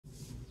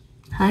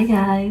Hi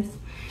guys,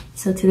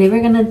 so today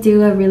we're gonna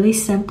do a really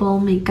simple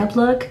makeup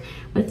look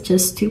with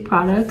just two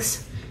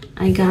products.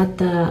 I got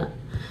the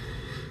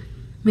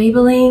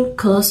Maybelline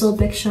Colossal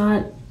Big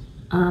Shot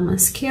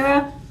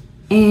mascara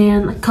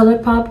and a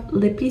ColourPop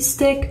lippy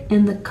stick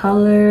in the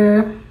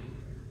color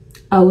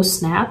Oh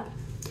Snap.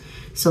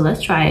 So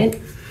let's try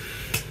it.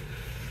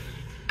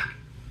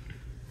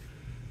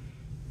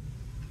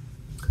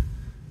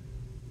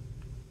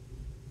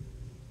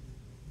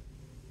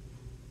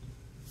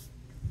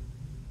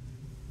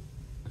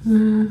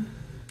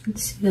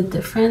 Let's see the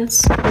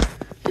difference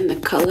in the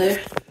color.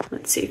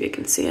 Let's see if you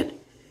can see it.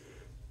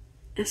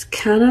 It's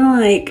kind of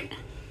like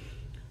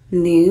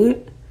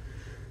nude.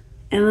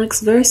 It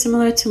looks very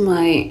similar to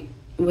my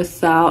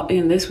without,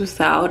 and this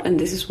without, and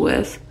this is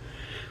with.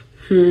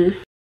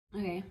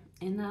 Okay,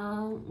 and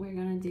now we're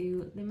gonna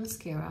do the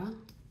mascara.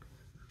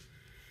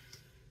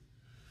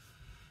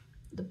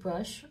 The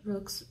brush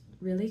looks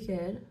really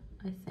good,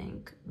 I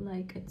think.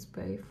 Like, it's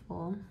very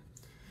full.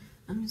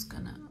 I'm just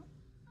gonna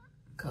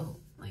go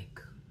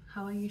like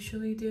how I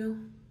usually do.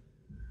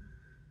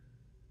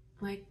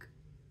 Like,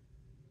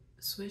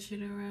 swish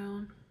it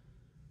around.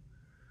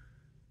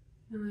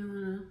 And I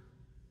wanna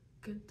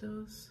get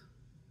those.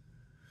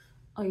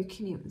 Oh, you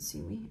can't even see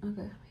me.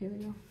 Okay, here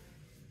we go.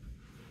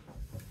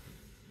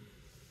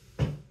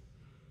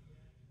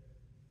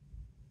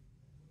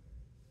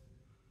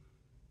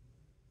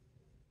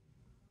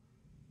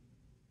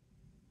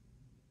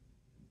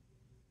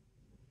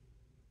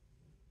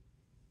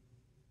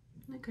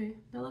 Okay,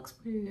 that looks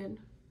pretty good.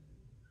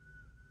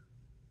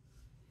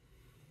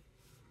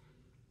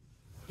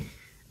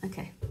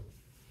 Okay.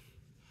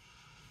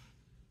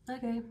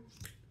 Okay,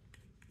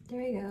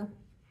 there you go.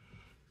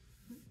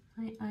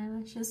 My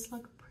eyelashes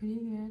look pretty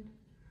good.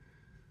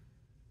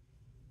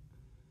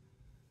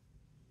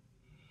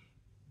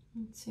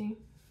 Let's see.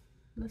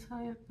 That's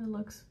how it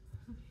looks.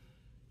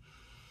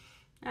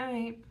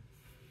 Alright.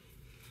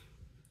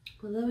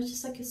 Well, that was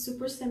just like a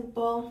super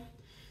simple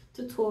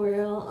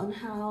tutorial on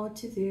how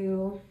to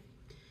do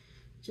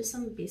just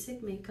some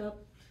basic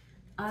makeup.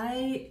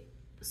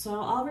 So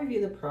I'll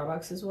review the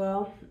products as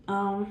well.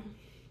 I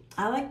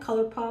like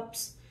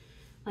ColourPop's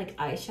like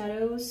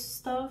eyeshadows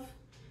stuff.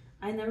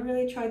 I never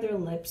really tried their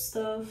lip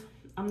stuff.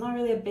 I'm not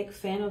really a big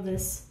fan of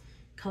this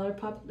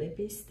ColourPop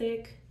lippy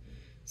stick,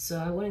 so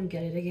I wouldn't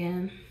get it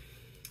again.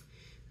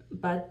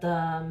 But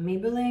the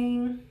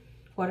Maybelline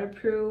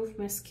waterproof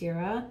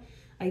mascara,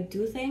 I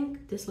do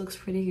think this looks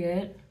pretty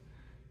good.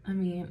 I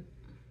mean,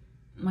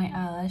 my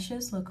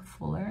eyelashes look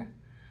fuller,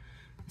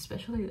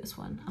 especially this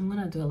one. I'm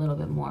gonna do a little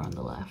bit more on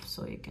the left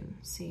so you can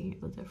see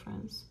the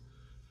difference.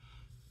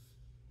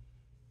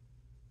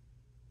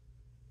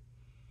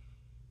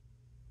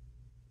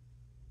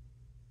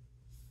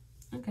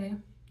 Okay,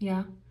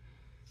 yeah,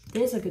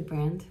 this is a good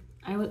brand.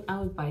 I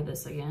would buy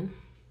this again.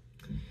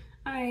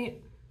 All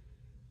right,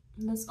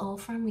 that's all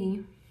from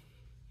me.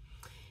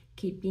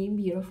 Keep being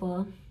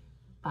beautiful.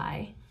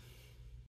 Bye.